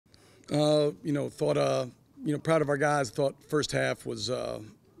Proud of our guys. Thought first half was,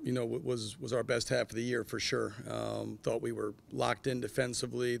 was our best half of the year for sure. Thought we were locked in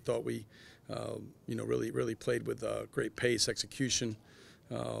defensively. Thought we, really played with great pace, execution,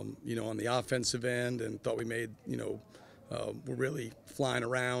 on the offensive end, and thought we made, we're really flying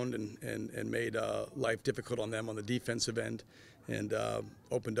around and made life difficult on them on the defensive end, and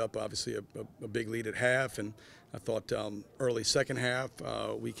opened up obviously a big lead at half. And I thought early second half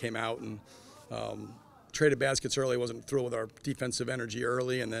we came out and traded baskets early. Wasn't thrilled with our defensive energy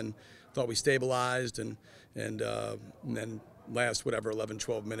early, and then thought we stabilized, and then last 11,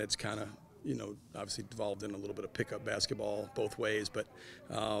 12 minutes kind of obviously devolved in a little bit of pickup basketball both ways, but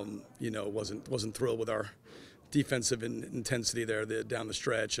wasn't thrilled with our defensive intensity there down the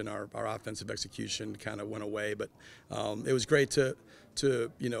stretch, and our offensive execution kind of went away. But it was great to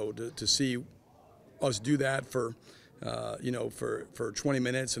see us do that for 20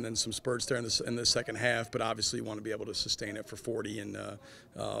 minutes, and then some spurts there in the second half. But obviously, you want to be able to sustain it for 40 and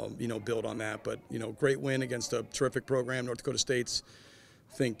build on that. But great win against a terrific program. North Dakota State's,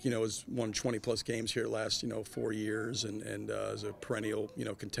 I think, has won 20-plus games here the last 4 years, and is a perennial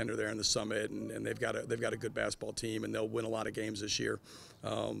contender there in the Summit, and they've got a good basketball team, and they'll win a lot of games this year.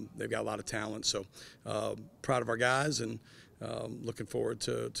 They've got a lot of talent, so proud of our guys, and looking forward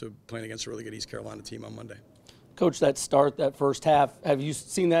to playing against a really good East Carolina team on Monday. Coach, that first half, have you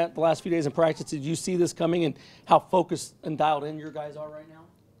seen that the last few days in practice? Did you see this coming, and how focused and dialed in your guys are right now?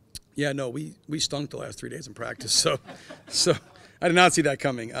 Yeah, no, we stunk the last 3 days in practice, so I did not see that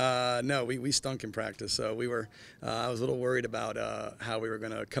coming. No, we stunk in practice, so I was a little worried about how we were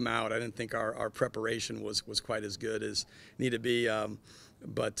going to come out. I didn't think our preparation was quite as good as needed to be.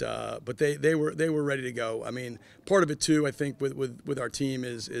 But they were ready to go. I mean, part of it too, I think, with our team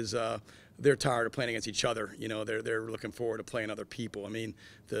is they're tired of playing against each other. They're looking forward to playing other people. I mean,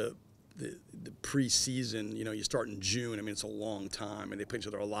 the preseason, you start in June. I mean, it's a long time, and they play each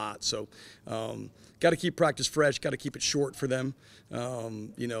other a lot. So, got to keep practice fresh. Got to keep it short for them.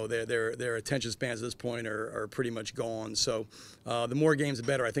 Their attention spans at this point are pretty much gone. So, the more games, the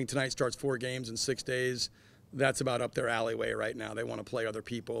better. I think tonight starts 4 games in 6 days. That's about up their alleyway right now. They want to play other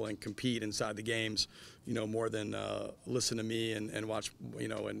people and compete inside the games, more than listen to me and watch,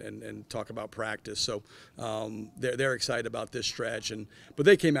 and talk about practice. So they're excited about this stretch, but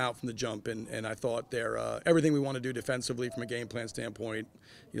they came out from the jump, and I thought everything we want to do defensively from a game plan standpoint,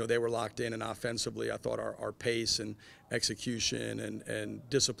 they were locked in, and offensively, I thought our pace and execution and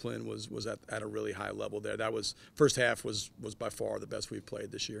discipline was at a really high level there. That was first half was by far the best we've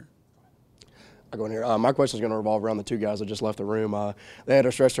played this year. I'll go in here. My question is going to revolve around the 2 guys that just left the room. They had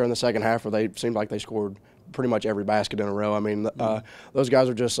a stretch there in the second half where they seemed like they scored pretty much every basket in a row. I mean, those guys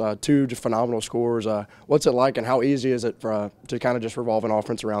are just 2 just phenomenal scorers. What's it like, and how easy is it to kind of just revolve an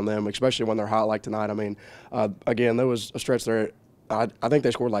offense around them, especially when they're hot like tonight? I mean, again, there was a stretch there. I think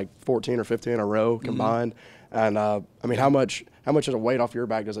they scored like 14 or 15 in a row combined. And, I mean, how much of a weight off your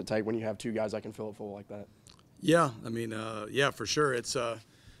back does it take when you have 2 guys that can fill it full like that? Yeah, I mean, for sure. It's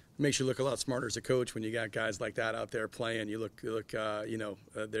makes you look a lot smarter as a coach when you got guys like that out there playing. You look,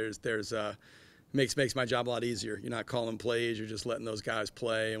 makes my job a lot easier. You're not calling plays; you're just letting those guys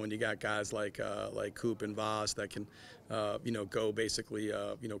play. And when you got guys like Coop and Voss that can, go basically,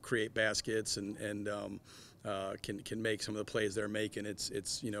 create baskets and can make some of the plays they're making,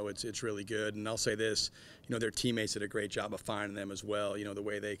 it's really good. And I'll say this, their teammates did a great job of finding them as well. The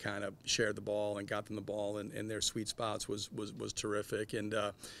way they kind of shared the ball and got them the ball and their sweet spots was terrific. And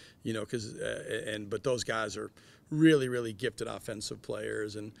but those guys are really, really gifted offensive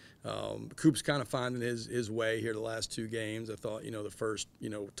players. And Coop's kind of finding his way here the last 2 games. I thought, the first,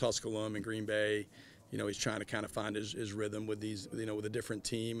 Tusculum and Green Bay, he's trying to kind of find his rhythm with these, with a different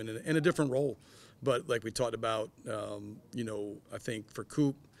team and in a different role. But like we talked about, I think for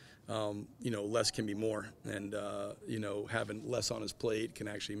Coop, less can be more. And, having less on his plate can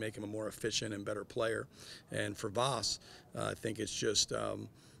actually make him a more efficient and better player. And for Voss, I think it's just,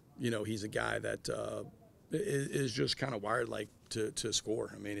 he's a guy that is just kind of wired like to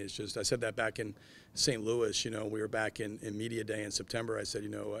score. I mean, it's just, I said that back in St. Louis, we were back in Media Day in September. I said,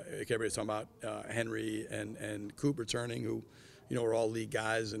 everybody's talking about Henry and Coop returning, who, we're all league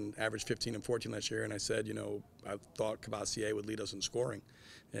guys and averaged 15 and 14 last year. And I said, I thought Cavassier would lead us in scoring.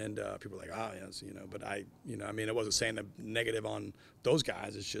 And people were like, yes, but I mean, I wasn't saying a negative on those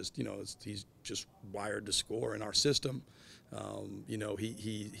guys. It's just, he's just wired to score in our system.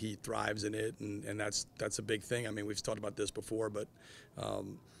 He thrives in it, and that's a big thing. I mean, we've talked about this before, but,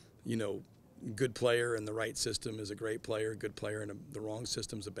 good player in the right system is a great player. Good player in the wrong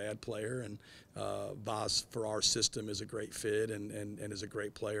system is a bad player. And Voss, for our system, is a great fit and is a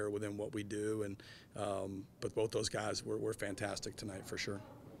great player within what we do. And but both those guys were fantastic tonight for sure.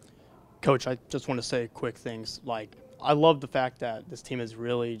 Coach, I just want to say quick things. Like, I love the fact that this team is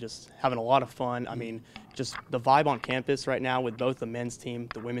really just having a lot of fun. I mean, just the vibe on campus right now with both the men's team,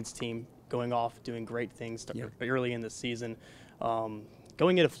 the women's team going off, doing great things early in the season.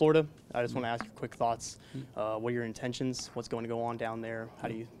 Going into Florida, I just want to ask your quick thoughts. What are your intentions? What's going to go on down there? How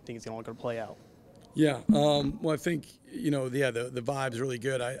do you think it's going to play out? Yeah, well, I think, the vibe's really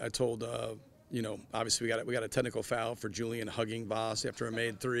good. I told obviously we got a technical foul for Julian hugging Voss after a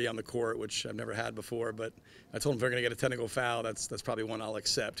made three on the court, which I've never had before. But I told him if they're going to get a technical foul, that's probably one I'll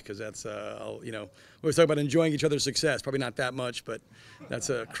accept, because that's we always talk about enjoying each other's success. Probably not that much, but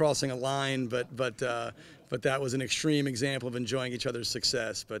that's crossing a line. But that was an extreme example of enjoying each other's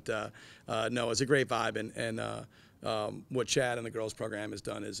success. But no, it's a great vibe, and what Chad and the girls program has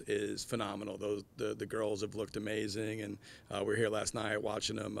done is phenomenal. The girls have looked amazing, and we were here last night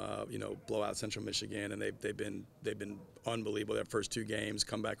watching them, blow out Central Michigan, and they've been unbelievable. Their first two games,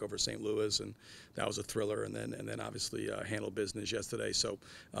 come back over St. Louis, and that was a thriller. And then obviously handled business yesterday. So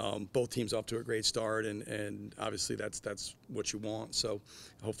both teams off to a great start, and obviously that's what you want. So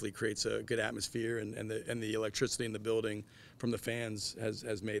hopefully it creates a good atmosphere, and the electricity in the building from the fans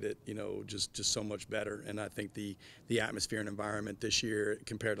has made it just so much better. And I think the atmosphere and environment this year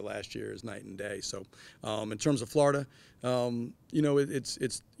compared to last year is night and day. So in terms of Florida,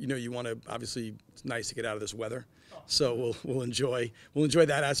 it's you want to, obviously it's nice to get out of this weather, so we'll enjoy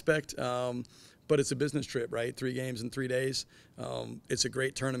that aspect. But it's a business trip, right? 3 games in 3 days. It's a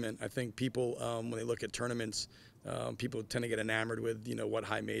great tournament. I think people, when they look at tournaments, people tend to get enamored with what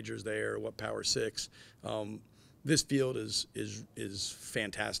high majors they are, what Power 6. This field is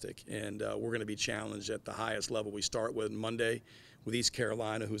fantastic, and we're going to be challenged at the highest level. We start with Monday with East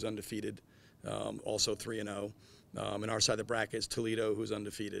Carolina, who's undefeated, also 3-0. And our side of the bracket is Toledo, who's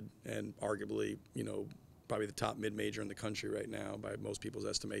undefeated, and arguably, probably the top mid-major in the country right now by most people's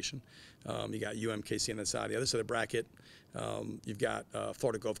estimation. You got UMKC on the side. The other side of the bracket, you've got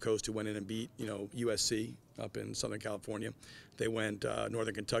Florida Gulf Coast, who went in and beat USC up in Southern California. They went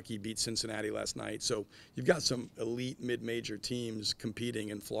Northern Kentucky, beat Cincinnati last night. So you've got some elite mid-major teams competing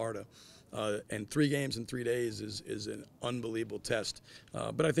in Florida. And 3 games in 3 days is an unbelievable test.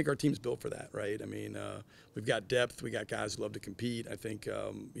 But I think our team's built for that, right? I mean, we've got depth. We got guys who love to compete. I think,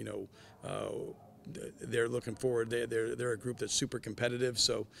 they're looking forward. They're a group that's super competitive.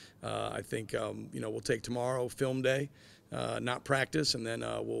 So I think, we'll take tomorrow, film day, not practice, and then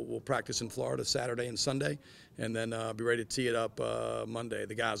we'll practice in Florida Saturday and Sunday, and then be ready to tee it up Monday.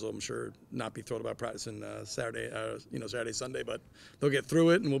 The guys will, I'm sure, not be thrilled about practicing Saturday, Sunday, but they'll get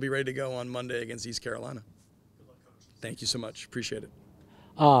through it, and we'll be ready to go on Monday against East Carolina. Thank you so much. Appreciate it.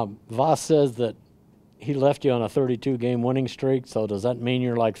 Voss says that he left you on a 32-game winning streak, so does that mean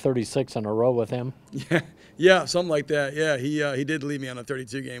you're like 36 in a row with him? Yeah, something like that. Yeah, he did leave me on a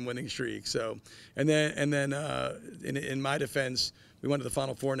 32-game winning streak. So, and then in my defense, we went to the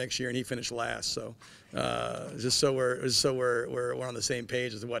Final Four next year, and he finished last. So, just so we're on the same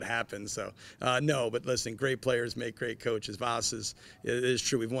page as to what happened. So, no, but listen, great players make great coaches. Voss it is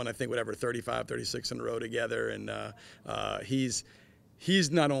true. We've won, I think, 35, 36 in a row together, and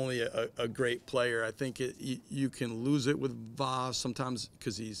he's not only a great player. I think you can lose it with Voss sometimes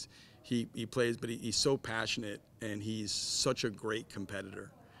because he plays, but he's so passionate, and he's such a great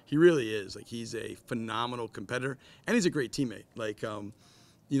competitor. He really is. Like, he's a phenomenal competitor, and he's a great teammate. Like,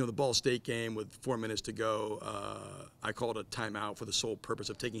 the Ball State game with 4 minutes to go, I called a timeout for the sole purpose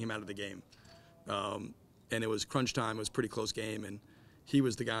of taking him out of the game. And it was crunch time. It was a pretty close game, and he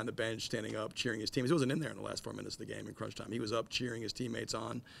was the guy on the bench standing up, cheering his teammates. He wasn't in there in the last 4 minutes of the game in crunch time. He was up cheering his teammates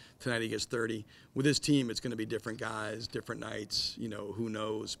on. Tonight he gets 30. With his team, it's going to be different guys, different nights. Who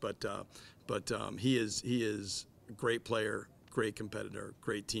knows? But he is a great player, great competitor,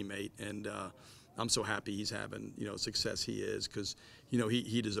 great teammate, and I'm so happy he's having success he is, because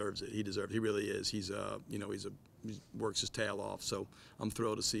he deserves it. He really is. He works his tail off. So I'm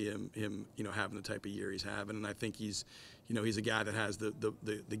thrilled to see him having the type of year he's having, and I think he's a guy that has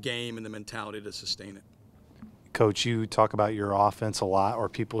the game and the mentality to sustain it. Coach, you talk about your offense a lot, or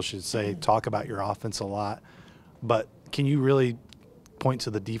people should say talk about your offense a lot, but can you really point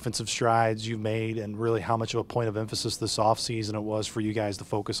to the defensive strides you've made and really how much of a point of emphasis this offseason it was for you guys to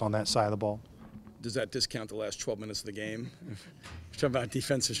focus on that side of the ball? Does that discount the last 12 minutes of the game? You're talking about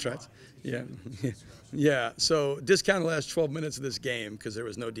defensive strides? Yeah. Yeah. So discount the last 12 minutes of this game, because there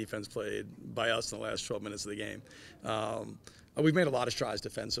was no defense played by us in the last 12 minutes of the game. we've made a lot of strides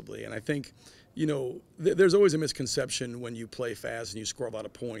defensively, and I think, there's always a misconception when you play fast and you score a lot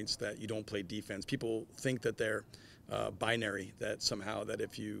of points that you don't play defense. People think that they're binary, that somehow that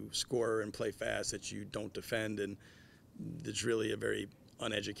if you score and play fast that you don't defend, and it's really a very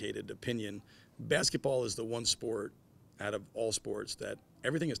uneducated opinion. Basketball is the one sport out of all sports that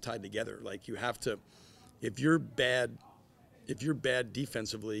everything is tied together. Like, you have to, if you're bad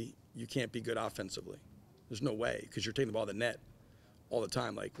defensively, you can't be good offensively. There's no way, because you're taking the ball to the net all the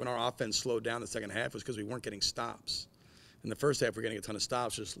time. Like, when our offense slowed down the second half, it was because we weren't getting stops. In the first half, we're getting a ton of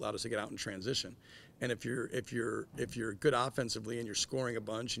stops, just allowed us to get out in transition. And if you're good offensively and you're scoring a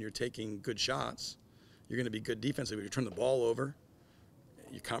bunch and you're taking good shots, you're going to be good defensively. If you turn the ball over,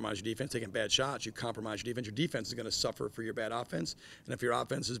 you compromise your defense. Taking bad shots, you compromise your defense. Your defense is going to suffer for your bad offense. And if your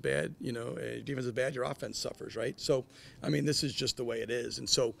offense is bad, your defense is bad, your offense suffers, right? So, I mean, this is just the way it is. And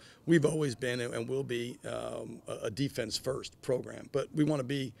so we've always been and will be a defense-first program. But we want to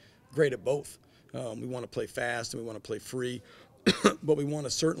be great at both. We want to play fast and we want to play free. But we want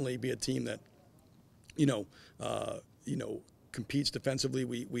to certainly be a team that, competes defensively.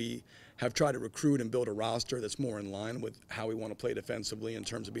 We have tried to recruit and build a roster that's more in line with how we want to play defensively in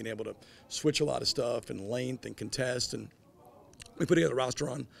terms of being able to switch a lot of stuff and length and contest. And we put together a roster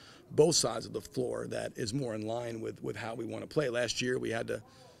on both sides of the floor that is more in line with how we want to play. Last year we had to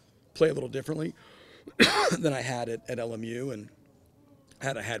play a little differently than I had at LMU and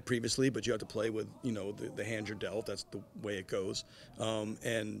had previously, but you have to play with the hand you're dealt. That's the way it goes,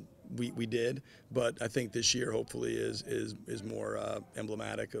 and we did. But I think this year hopefully is more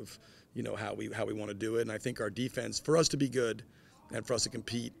emblematic of how we want to do it. And I think our defense, for us to be good and for us to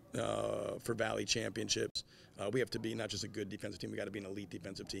compete for Valley championships, we have to be not just a good defensive team. We got to be an elite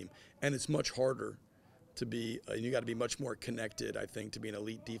defensive team, and it's much harder to be, you got to be much more connected, I think, to be an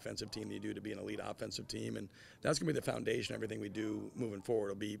elite defensive team than you do to be an elite offensive team. And that's going to be the foundation of everything we do moving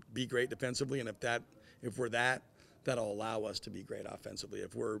forward. It'll be great defensively, and if we're that, that'll allow us to be great offensively.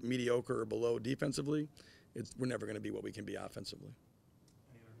 If we're mediocre or below defensively, we're never going to be what we can be offensively.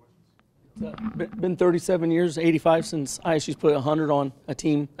 Been 37 years, 85 since ISU's put 100 on a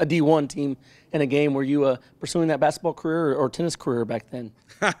team, a D1 team, in a game. Were you pursuing that basketball career or tennis career back then?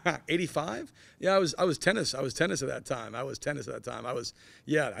 85? Yeah, I was tennis. I was tennis at that time. I didn't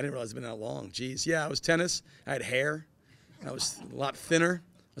realize it's been that long. Jeez. Yeah, I was tennis. I had hair. I was a lot thinner.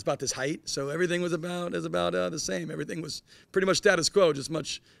 I was about this height, so everything was about the same. Everything was pretty much status quo, just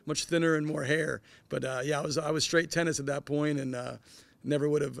much thinner and more hair. But I was straight tennis at that point, and never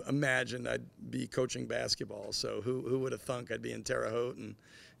would have imagined I'd be coaching basketball. So who would have thunk I'd be in Terre Haute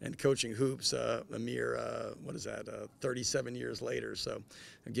and coaching hoops a mere 37 years later. So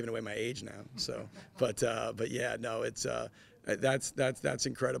I'm giving away my age now. So but yeah, no, it's that's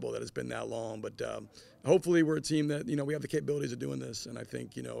incredible that it's been that long. But hopefully we're a team that we have the capabilities of doing this. And I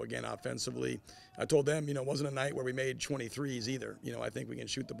think again, offensively, I told them it wasn't a night where we made 23s either. I think we can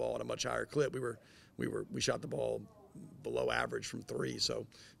shoot the ball at a much higher clip. We shot the ball below average from three. So,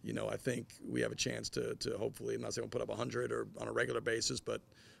 I think we have a chance to hopefully, I'm not saying we'll put up 100 or on a regular basis, but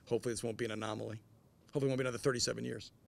hopefully this won't be an anomaly. Hopefully it won't be another 37 years.